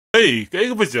Hey,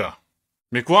 kayak apa aja?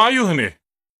 Meku ayu hene.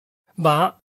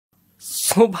 Ba,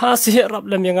 subha siap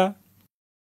lam yang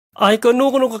ai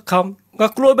kanu kam,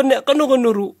 ngak keluar benek kanu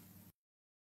ru.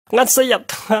 Ngan sayap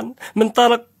tangan,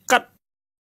 mentara kat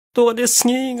tu ada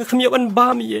sengi ngak kemiapan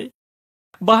bam ye.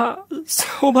 Ba,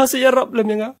 subha siap lam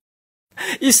yang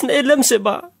isna elam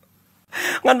seba.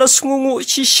 Ngan da sungu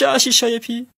shisha ya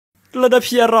pi. Lada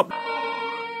pi arab.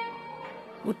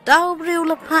 Utau breu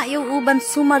lapha yo uban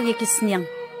sumar ye kisnyang.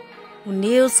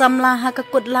 Uniu samla ha ka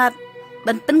kutlat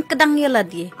ban pen kedang ye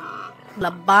ladie.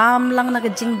 Labam lang na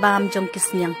kajing bam jong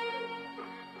kisnyang.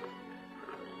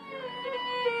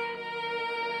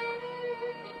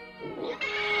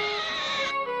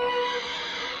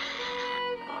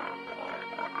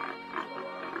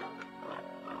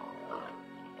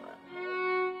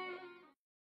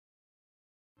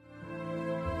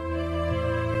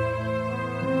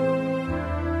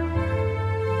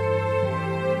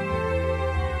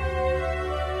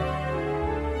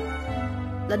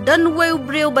 Ladan weu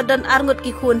breu badan arngot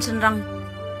ki khun senrang.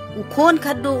 Ukhon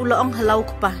khadu uloong halau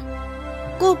kupa.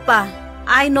 Kupa,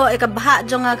 ai no eka bahak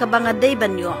jonga ka banga day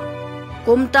banyo.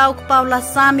 Kum tau kupa ula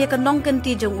sam ya kanong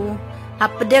kenti jong u.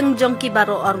 Hapedeng jong ki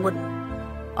baro arngot.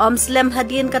 Om slem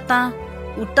hadien kata,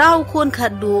 utau khun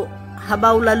khadu.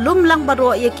 Habau la lum lang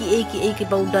baro ya ki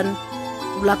eki baudan.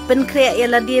 Ula pen krea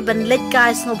ya ladie ban lek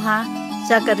kai snobha.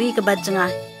 Sakari ke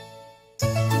bajengah.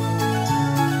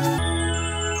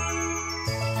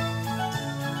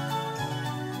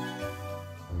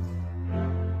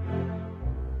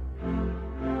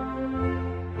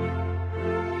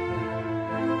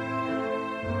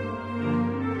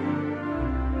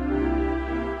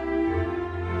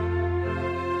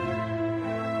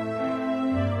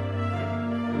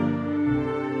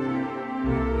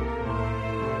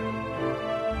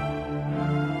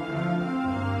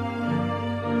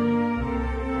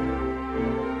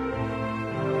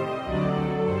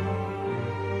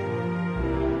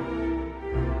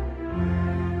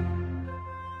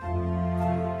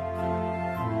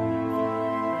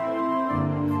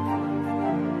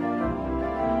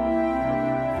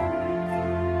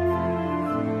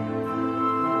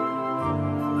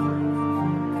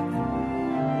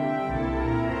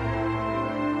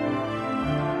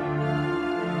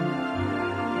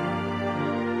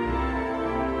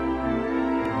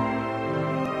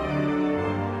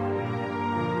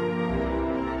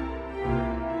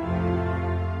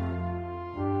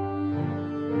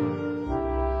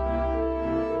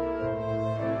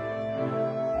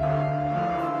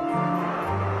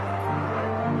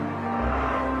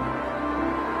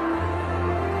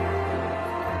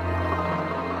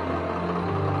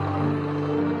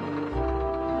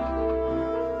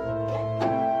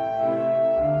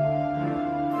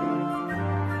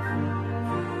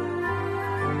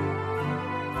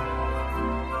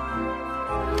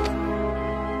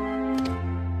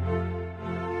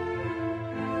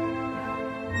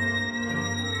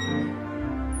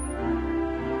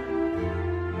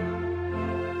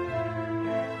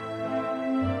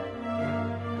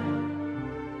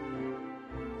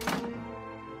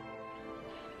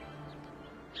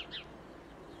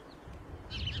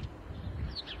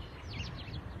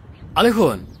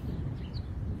 Alehun,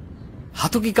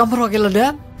 hatu ki kamar wake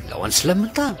lada, lawan selam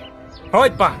mentang. Hoi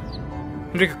pa,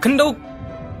 mereka kendau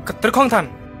keterkong tan.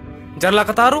 Jarla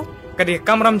kataru kadi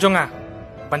kamram jonga.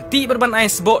 Panti berban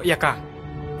ais bo ya ka.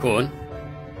 Kun,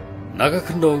 naga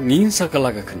kendo ngin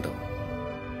sakalaga kendo.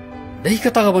 Dahi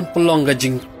kata kaban pelong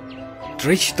gajing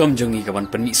trish tom jongi kaban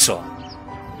peniso.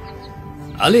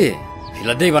 Ale,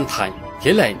 hila day ban thai,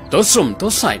 hilai tosum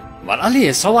tosai, war ale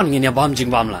sawan ngin ya bam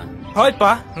jing bam lang. Hoi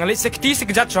pa, ngalit sekti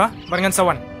sekejat swa barengan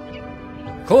sawan.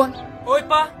 Kun, Hoi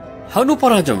pa, hanu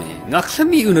para jongi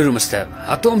ngaklami unur mester.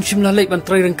 Hatu shimla lek ban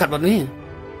trai rengkat ban ni.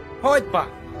 hoi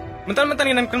pa. Mental-mental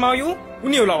yang nak mau yu,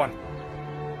 uniu lawan.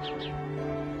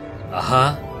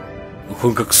 Aha,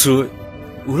 ukun kaksu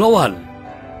ulawan.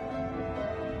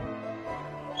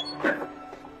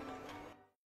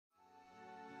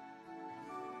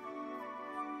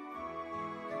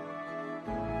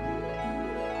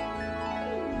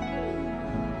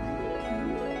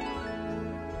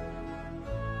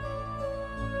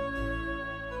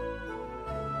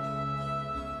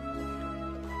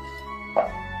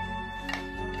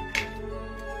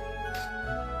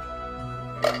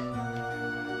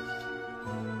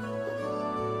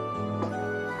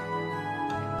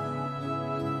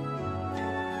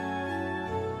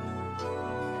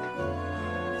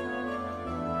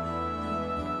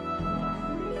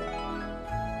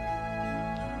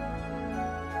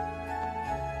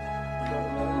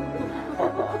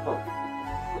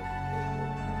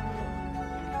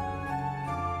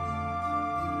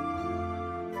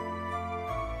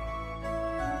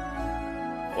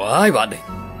 Wai bade.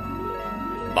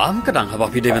 Bam kadang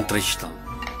haba pi devan trishtam.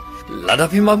 Lada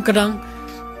pi bam kadang.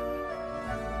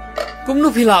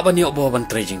 Kumnu pila ban yo bo ban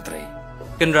trejing tre.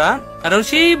 Kendra, arau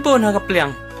si bon ha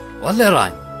kapliang. Wale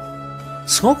ran.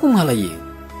 Smokum halai.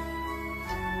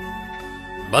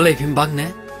 Balai pim bang ne.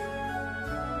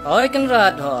 Oi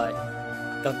kendra hoi.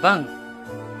 Tabang.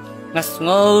 Ngas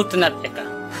ngol tenat eka.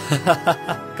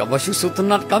 Kabasu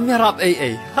sutunat kami rap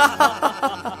ai.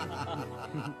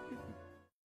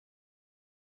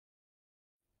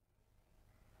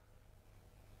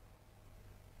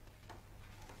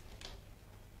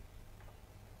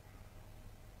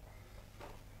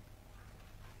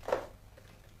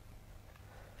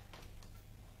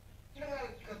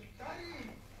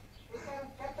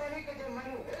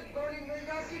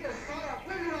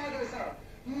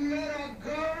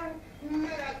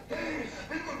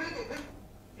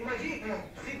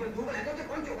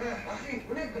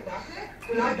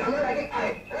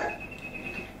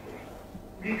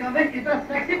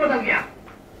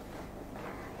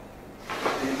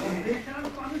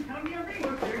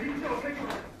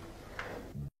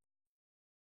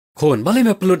 Khun, balai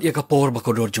me pelut ia kapor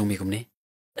bakodor jong mi kumni.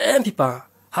 Pipa,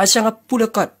 hasyang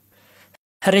pulakat.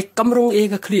 Hari kamrung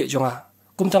ega kliak jonga.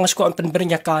 Kum tang skon pen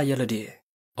bernyaka ya ladi.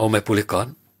 Oh me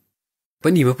pulikan.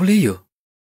 Pani me puli yo.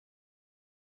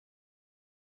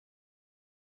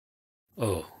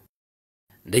 Oh.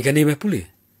 Degani me puli.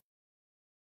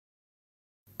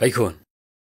 Baik khun.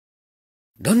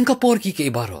 Don kapor ki ke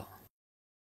ibaro.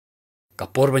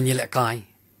 Kapor ban yelek kai.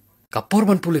 Kapor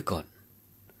ban pulikan.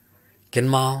 Ken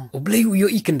mau ublei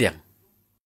uyo ikan diang.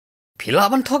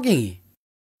 Pila ban thok yangi.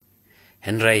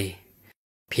 Henry,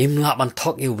 phim la ban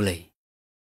thok yu ublei.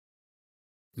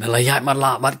 Melayat mat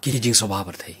la mat ki jing soba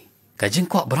bar thai. Ka jing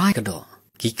kwa brai ka do.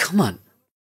 Ki khaman.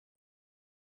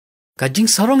 Ka jing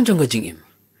sarong jong ka jing im.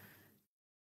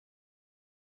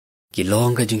 Ki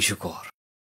long ka jing syukor.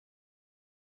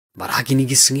 Baraki ni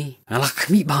gisengi ngalak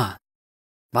mi ba.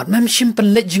 Mat mem shim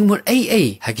pen let jing mut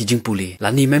ai haki jing puli.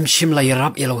 Lani mem shim la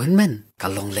yarap yelo hen men.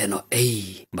 Kalong leno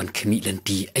ban khmi len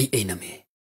ti ai na me.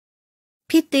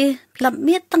 Piti lap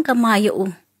miet tang ka mayo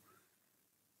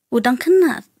udang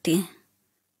kena ti.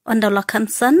 Ondaw la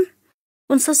kansan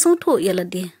unsa sung thu yala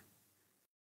di.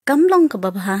 Kamlong ka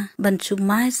babha ban chu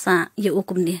mai sa ya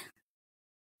ukum ni.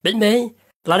 Ben me,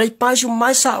 ladai pa shu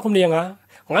mai sa kum ni nga.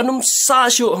 Nganum sa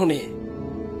shu hong ni.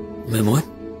 Memot?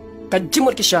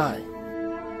 Kajimot ki syai.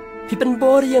 Pipen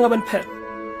bori yang aban pet.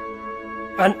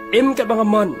 An im kat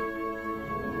bangamon.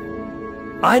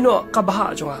 Ai no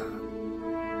kabaha jonga.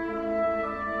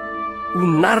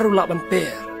 Unaru la ban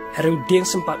per. Heru dieng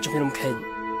sempat jong minum ken.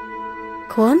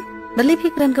 Khun, bali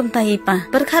pikran kum tai pa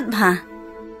berkhat bha.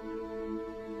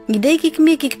 Ngidai ki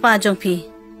kmi ki pa jong pi.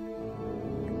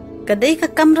 Kadai ka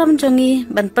kamram jongi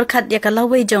ban perkhat ya ka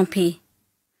lawai jong pi.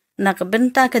 Nak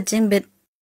benta ka jimbit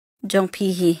jong pi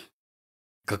hi.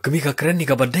 Ka kami ka keren ni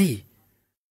ka badai.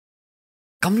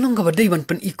 Kamlong ka badai ban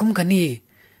pen ikum ka ni.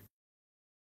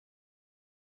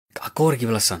 Ka akor ki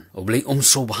balasan. Oblei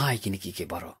so bahai kini ki ke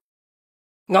baro.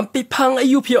 Ngampi pang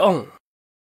ayu piong.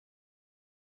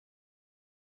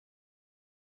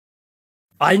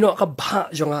 Ai no ka bha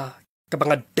jonga.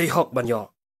 Kabanga dehok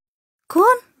banyo.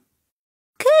 Khun,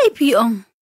 kai piong.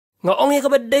 Nga ong ya ka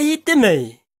badai teme.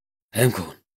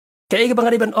 Khun. Kai ka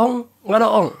banga ban ong ngana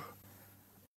ong.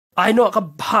 Ai no ka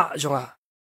bha jonga.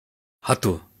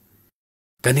 Hatu.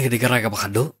 Kani ka digarai ka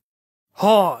bakado?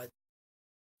 Hoi.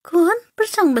 Khun,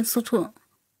 persang ban sutu.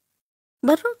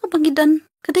 Baru ka pagidan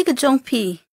kadai ka jong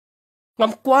pi.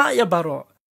 Ngam kwa ya baro.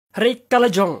 Hari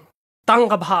kala jong. Tang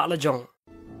ka bha la jong.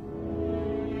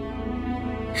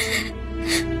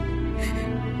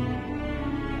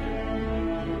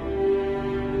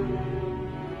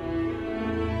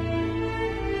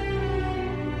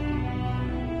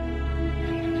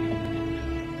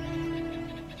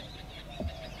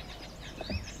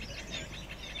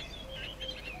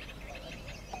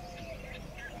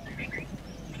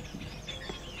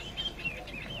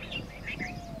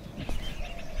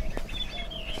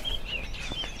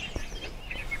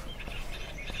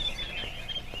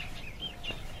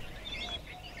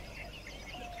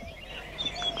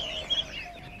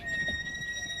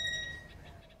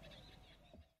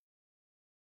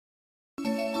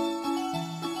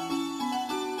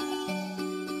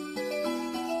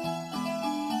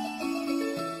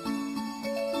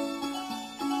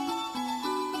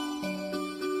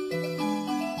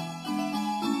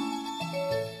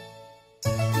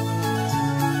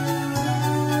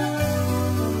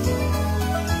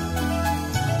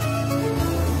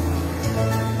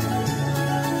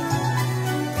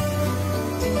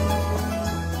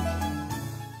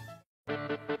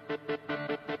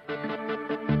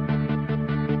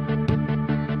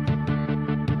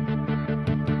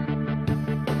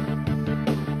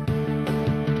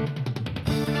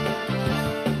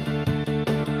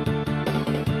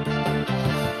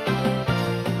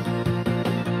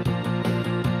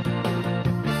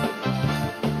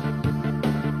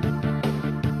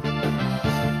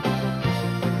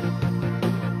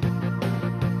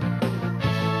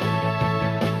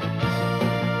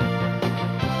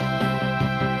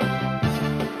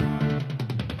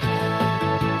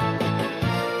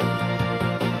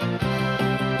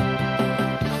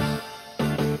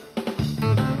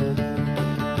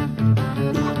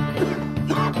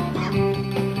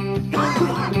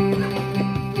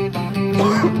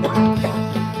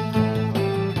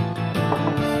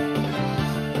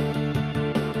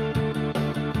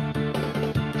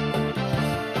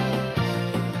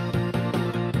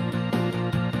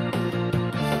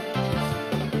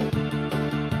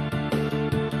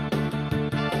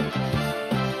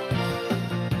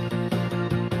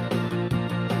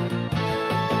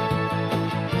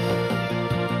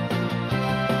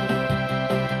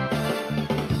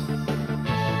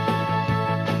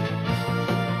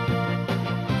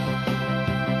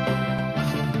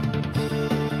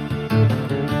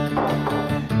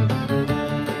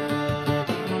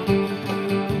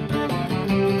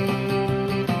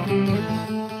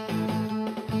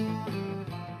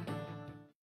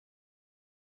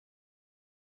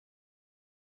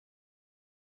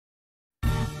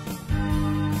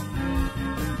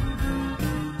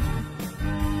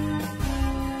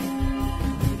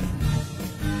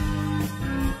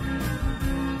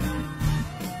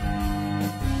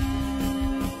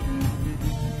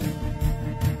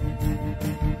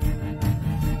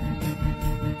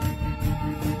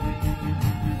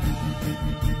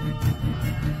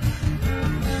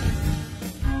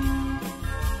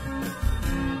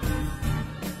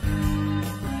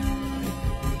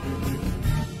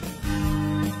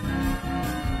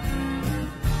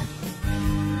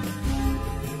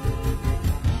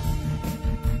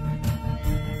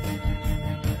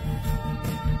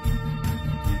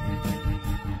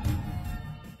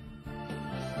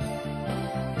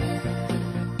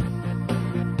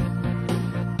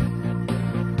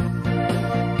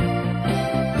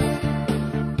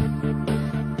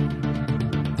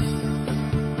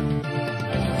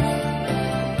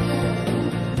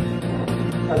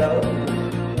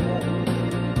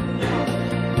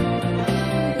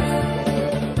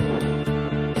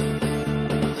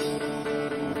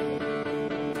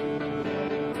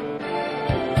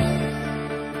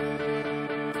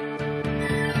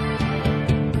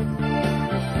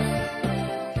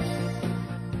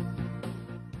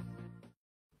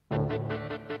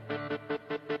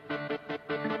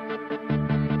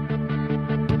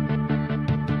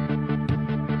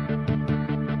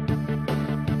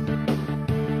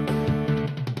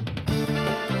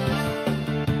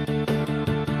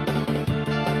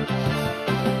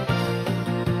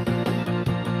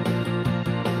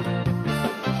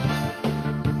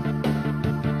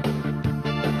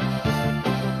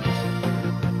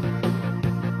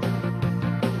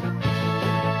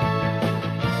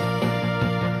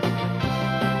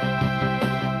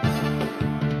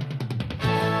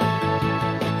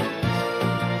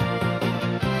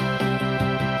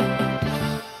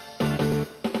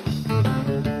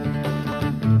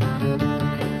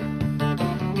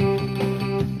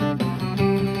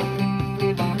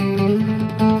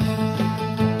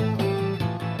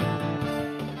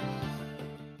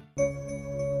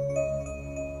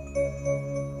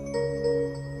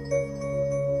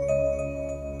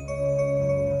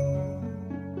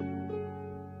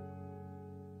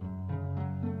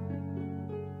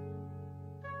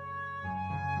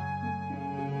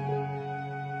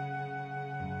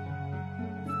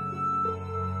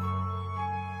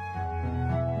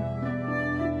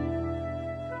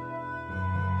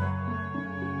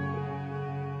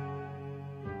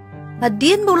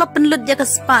 Adien bola penlut ya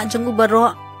kespa jeng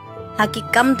ubaro.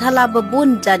 Hakikam thala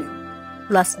babun jan.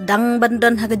 Ulas dang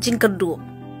bandan haga jing kerdu.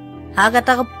 Haga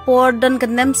taka por dan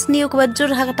kenem sniu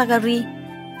kebajur haga taka ri.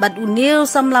 Bad unil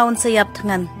sam lawan sayap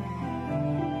tangan.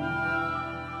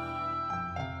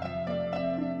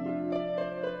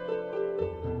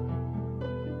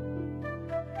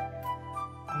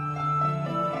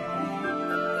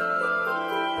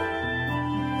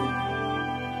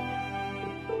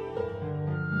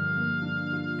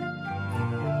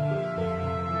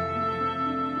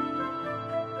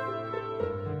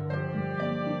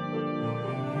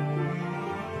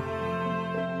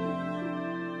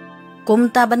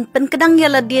 Kumta ban pen kedang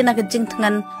ya dia nak jing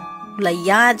tangan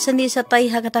layat seni satai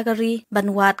hakatakari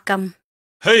ban wat kam.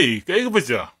 Hey, kayak apa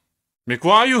aja?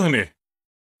 Mekwa ayu hene.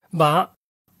 Ba,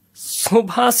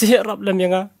 subha si rap lam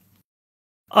yang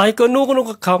ai ko nu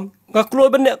ka kam, nga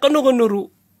kloy ban ne ka nu ru.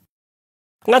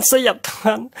 Ngat sayap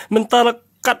tangan mentara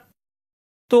kat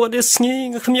to de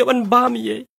sngi nga khmiya ban ba mi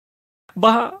ye.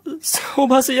 Ba,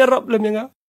 subha si rap lam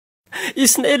yang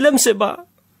isne elam se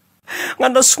ba.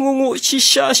 Nganda sungu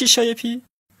shisha ya pi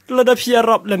lada pi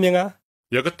arab lam yang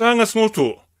Ya kata ngas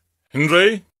ngoto.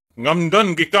 Henry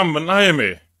ngamdan gikam ban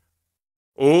ayame.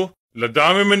 O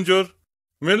ladame menjur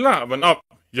mela ban up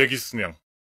yagis niang.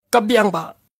 kabiang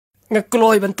ba nga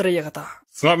kloy ban tre ya kata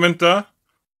Snap menta.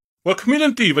 Wa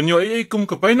kmilanti ban yo kum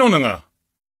ka painong nga.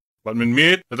 Ban min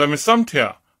mit ladame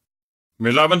samtia.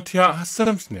 Mela ban tia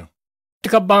hasaram sniang.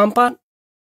 tika bampan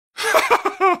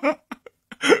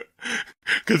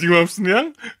Kasi mam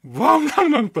sniang wam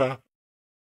nang ta.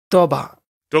 to ba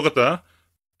To kata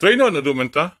trainer na do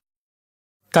menta.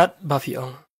 kat ba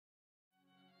fiong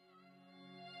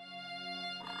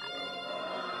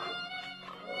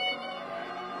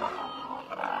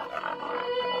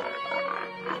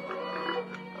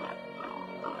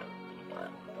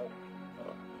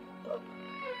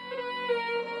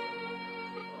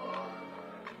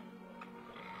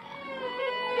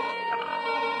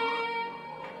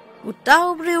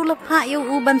Utaw brew lapha yu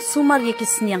uban sumar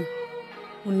yakisnyang.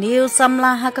 Unil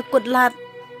samla hakakut lat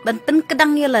ban pen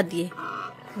kedang ya ladi.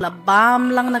 Labam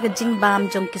lang nakajing bam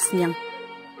jong kisnyang.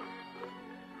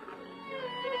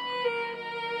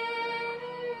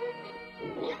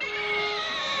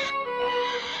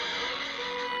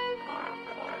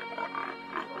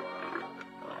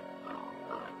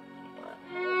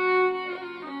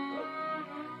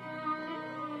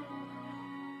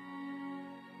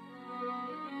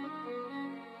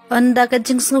 Anda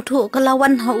kajing snutu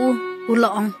kalawan hau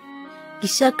uloong.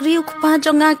 Kisah kriu kupa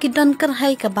jonga kidan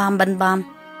kerhai ke bam ban bam.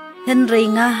 Henry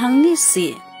ngahang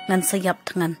nisi ngan sayap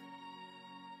tangan.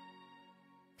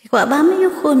 Kikwa bam yu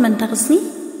khun mentak ni?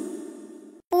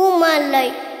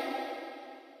 Pumalay.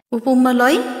 Upu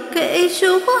maloi ke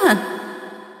isu kuhan?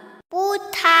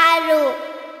 Putaro.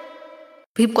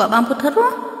 Pip kwa bam putaro?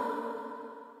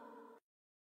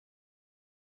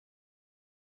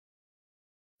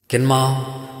 Ken mau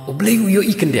ublei uyo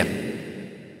ikan dia.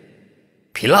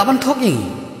 Pila ban thok yang.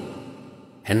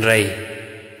 Henry,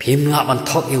 pim la ban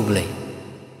thok yu ublei.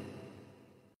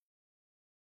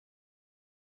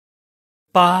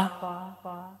 pa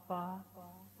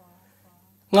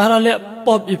ngara le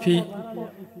pop ipi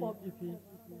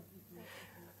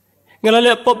ngara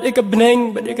le pop ika beneng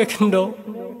ban ika kendo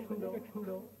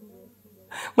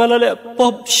ngara le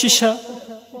pop shisha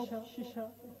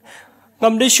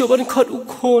ngam de shu ban khot u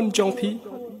khon jong pi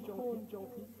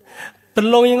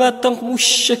pelong yang atang mu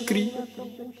syakri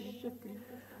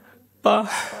pa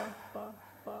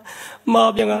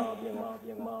maaf yang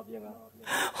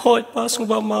hoi pa sung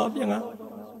ba maaf yang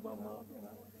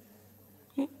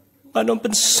anong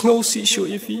pen snow si shu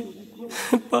ifi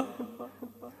pa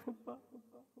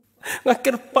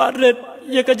ngakir paret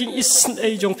ya kajing isn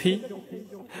ay jong pi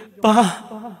pa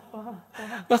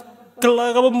ngakala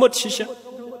ka bamot shisha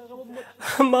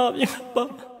maaf yang pa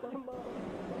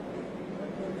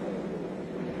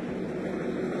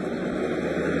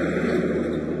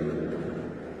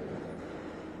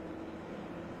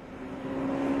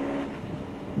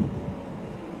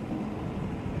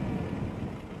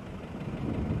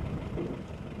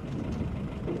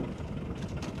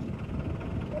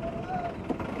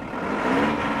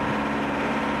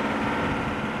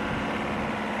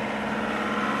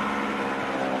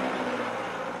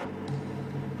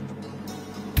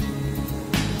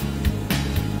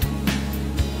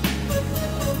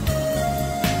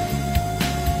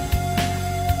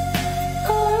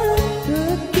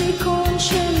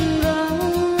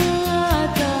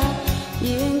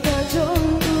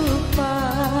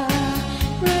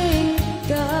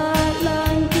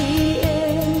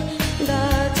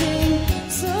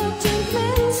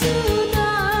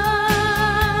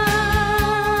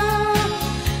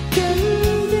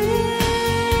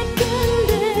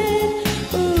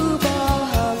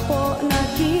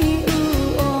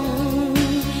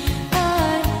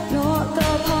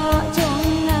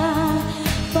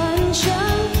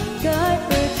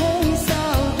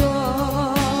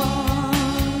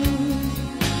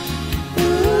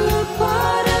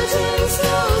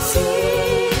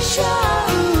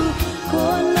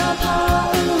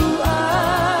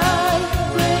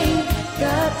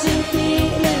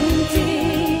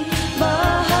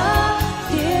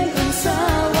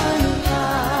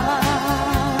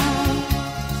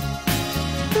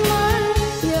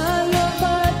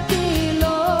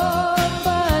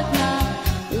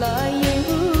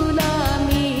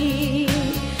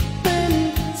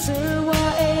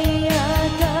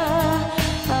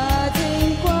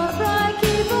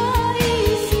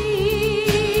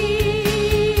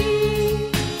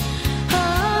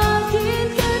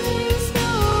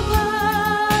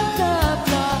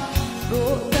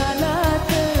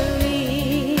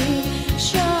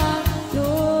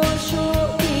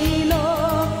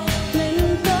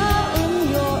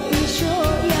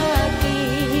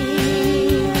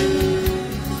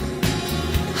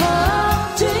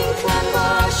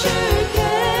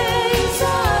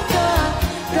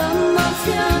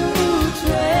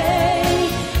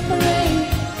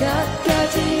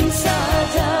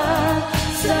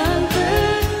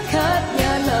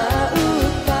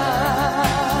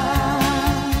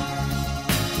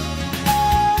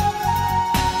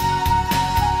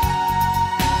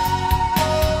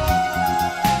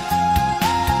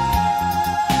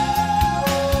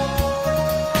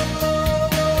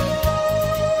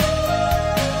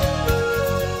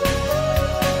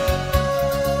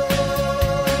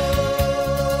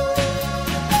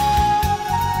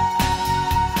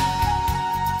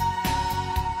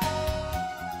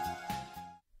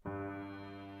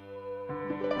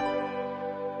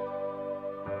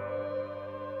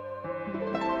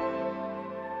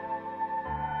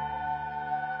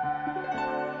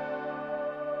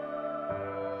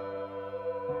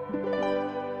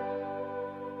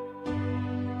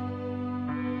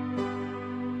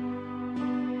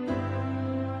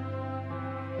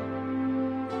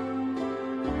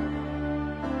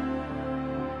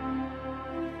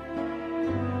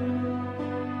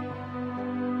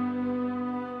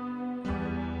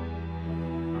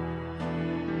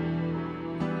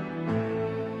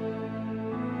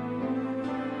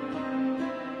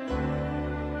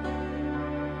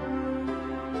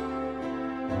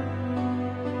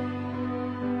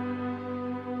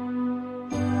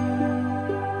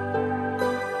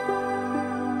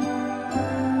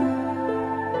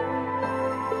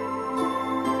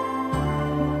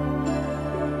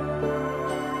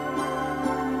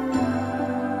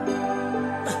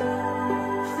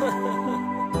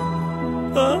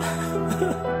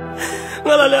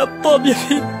Ngalala pop ya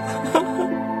pi.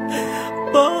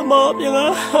 Ba maaf ya nga.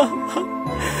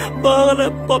 Ba ngalala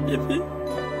pop ya pi.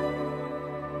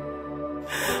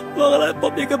 Ba ngalala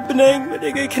pop ya kebeneng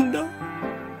mereka kena.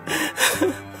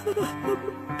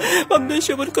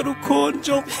 Mamdesya berkerukun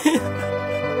jom pi.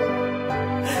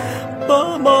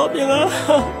 Ba maaf ya nga.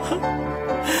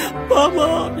 Ba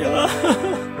maaf ya nga.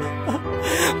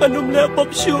 Anum le pop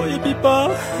show ya pi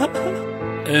pa.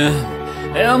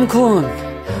 khun,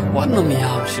 wan nom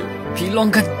yam shu,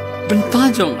 pilong ka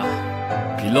benta jong ah,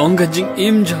 pilong ka jing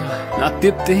im jong ah, na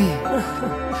tip te,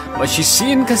 masih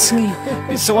sin ka sengi,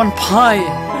 disawan pai,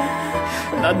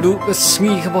 na du ka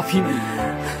sengi ka bapini,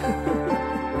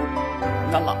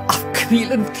 ngala ap kami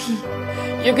lenti,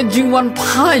 ya ka jing wan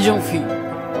pai jong fi,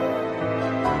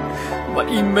 ba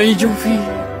imay jong fi,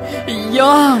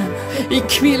 yang,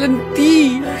 ikmi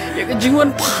lenti, ya ka jing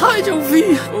wan pai jong fi,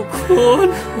 khun.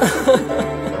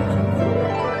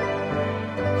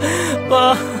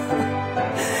 Pa,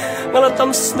 ngala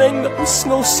tam sneng na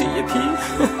snow si pi.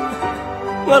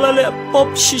 Ngala le pop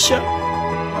shisha.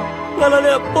 Ngala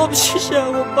le pop shisha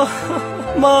ko pa.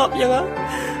 Maap ya nga.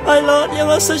 Ay lahat ya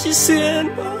nga sa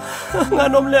sisien pa.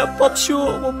 Nganom le pop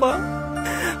show ko pa.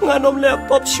 Nganom le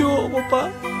pop show ko pa.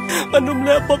 Nganom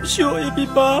le pop show pi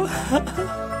pa.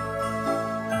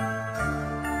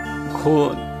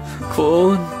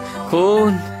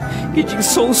 Khun, kijing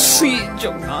so si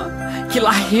jong na,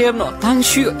 kilahir no tang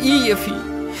shu iya fi,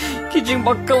 kijing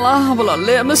bakla bala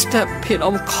le mesti pin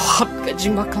om khot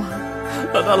kijing bakla,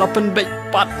 lada lapan baik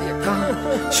pat ya ka,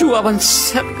 shu aban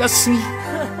set kasni,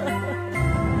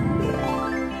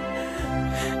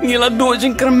 ngila do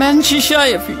jing kermen shisha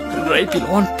ya fi, rai pin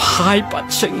on pai pat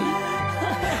sengi,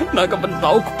 naga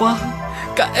bentau kupa,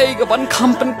 ka ka ban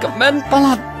kampen kemen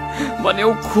palat,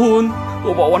 baneu khun.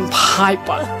 Ubawan pai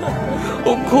pa,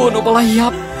 ukun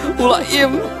ubalayap,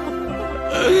 ulaim.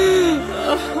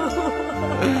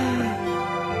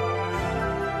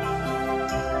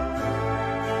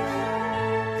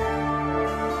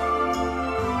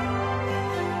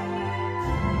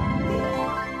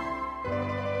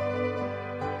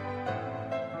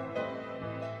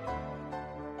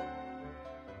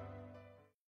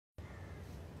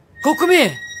 Kau kami,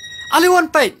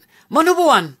 aliwan pait,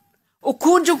 manubuan,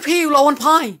 ukun jong pi lawan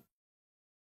pai.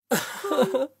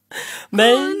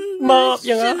 Mei, maaf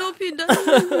yang ah.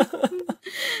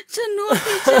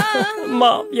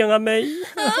 Maaf yang ah Mei.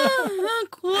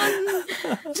 Khun,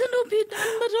 Chanupidan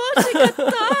barosi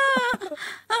kata.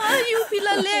 Ayu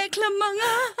pila lek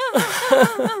lamanga.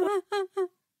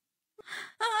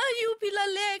 Ayu pila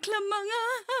lek lamanga.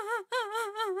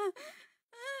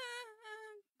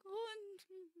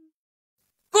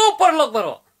 Kau perlok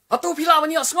baro, atau pila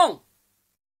banyak sengong.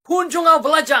 Kun jong au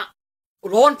belajar,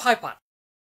 lawan pai pat.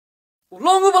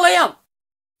 Ulongu balayam,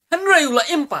 Henry ula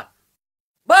impat.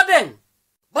 Badeng,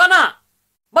 bana,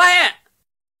 bae.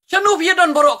 Chanu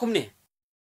piadon borok kumni.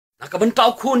 Naka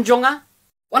bentau kun jonga,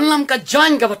 wan lam ka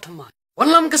jan ka bathamai.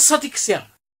 Wan lam ka satik ser.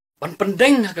 Wan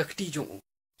pendeng naka keti jong.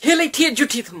 Hele tiet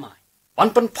juti thamai.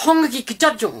 Wan pen pong ki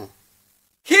kijat jong.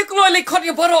 He kloi le khot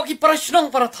ya borok ki parashnong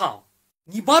para thau.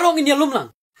 Ni borok ni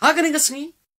lumlang. Hagani ka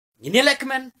sngi. Ni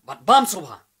lekmen bat bam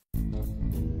sobha.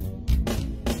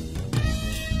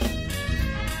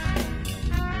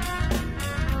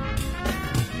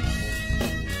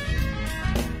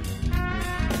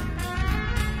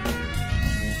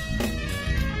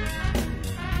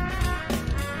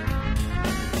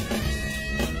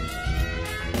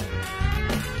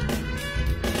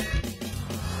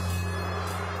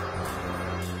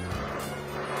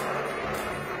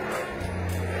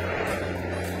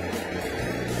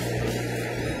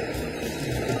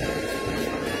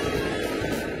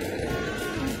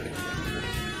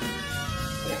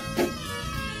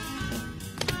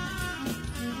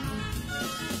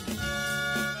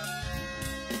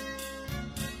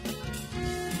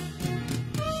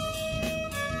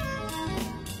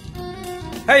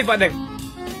 Hei Badeng,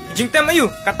 jingtem ayu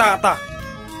kata-kata.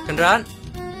 Kendaraan,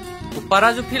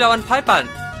 upara jupi lawan pai pan.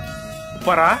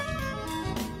 Upara?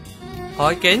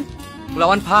 Hoi ken,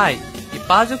 lawan pai.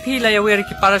 Ipa jupi layawer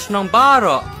ki para senong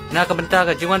baro. Na kabenta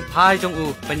ka jiwan pai jong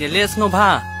u penyeles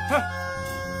ngobha.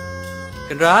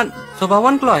 Kendaraan,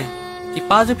 sobawan kloy.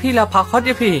 Ipa jupi la pakot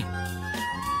jupi.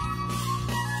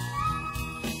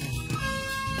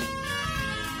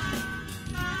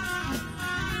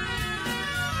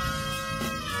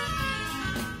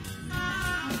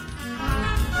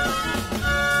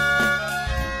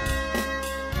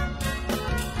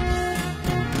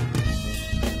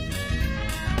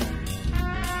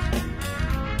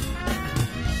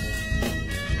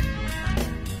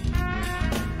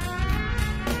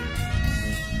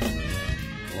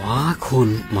 Wah,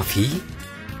 kun mafi,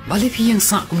 balik pi yang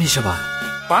sak kumi siapa?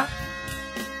 Pa?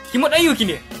 Kimot ayu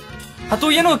kini. Hatu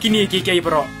yano kini kikai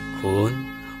bro. Kun,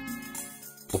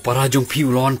 upara jong pi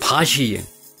lawan pasi yang,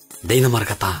 day namar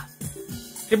kata.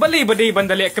 Ibali badai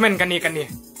bandale kemen kani.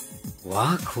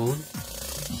 Wah, kun,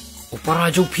 upara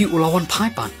jong pi lawan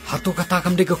pai pan, hatu kata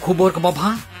kam de ke kubur ke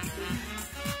babha.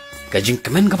 Kajing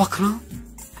kemen ke bakra,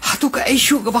 hatu ke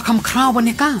isu ke bakam kra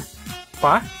waneka.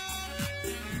 Pa?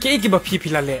 Kaya kiba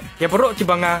pipilale, ya bro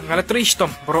kibanga ngala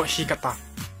tristom bro si kata.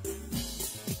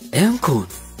 Kun,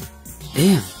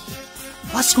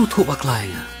 pas ngutu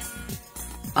baklaya.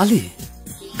 Ali,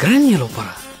 keren ya lo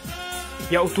para.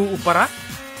 Ya utu upara,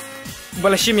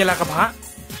 balashim ya lakabha,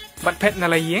 bat pet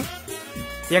nalayeng,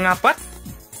 yang apat,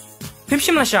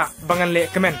 pipsim na siya bangan le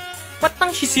kemen,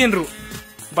 patang sisian ru,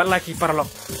 bat laki paralok.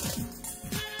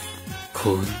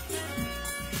 Kun,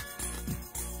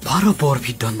 para bor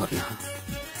pidon batna.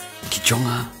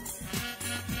 Kijonga,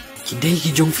 kidei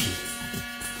kijong fi.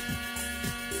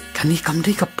 Kani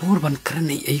kamdei kapur ban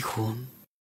keren ei khun.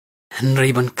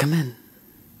 Henry ban kemen.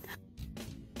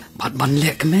 Bat ban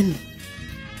le kemen.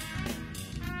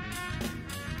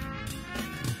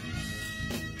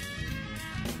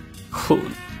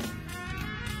 Khun.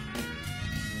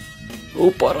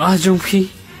 Upara jong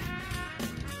fi.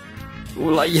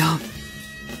 Ulayam.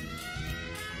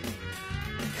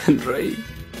 Henry.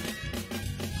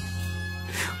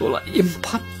 Ola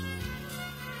impat,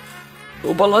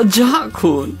 obala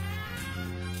jakun,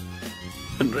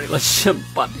 Henry la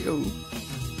sempat yo.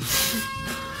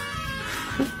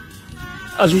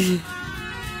 Ali.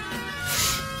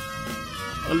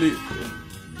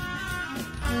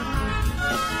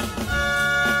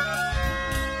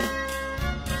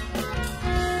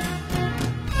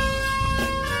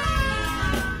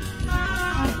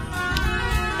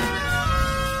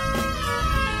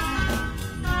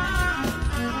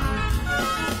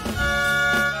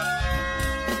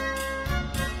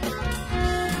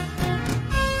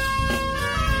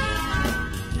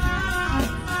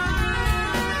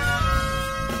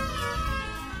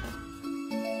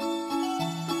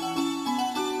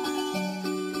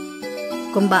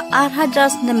 Kumba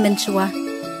arhajas na menchwa.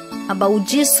 abau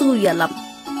Jesu yalam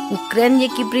Ukren ye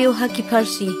kibriu ha ki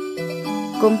Parsi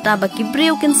kum ta ba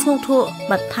kibriu ken sngtho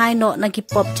bat thai no na ki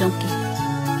pop jongki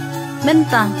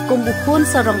menta kum khun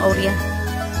sarong awria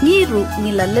ngiru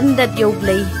ngila lendat yo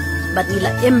blei bat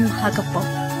ngila ha ka pop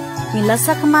ngila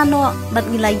sakmano bat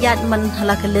ngila yat man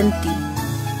hala ka lenti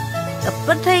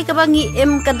kapathai ka bangi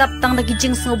kadap tang na ki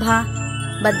jing snobha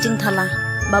bat jing thala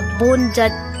ba bon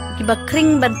jat ki ba kring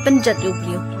ban penjat yo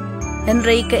bliu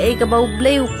henrei ka ka bau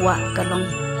bleu kwa kalong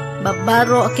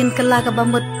babaro akin kala ka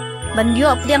bamut ban yo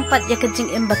apliang pat ya kajing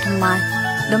batumai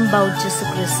dembau Jesu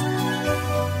Kristus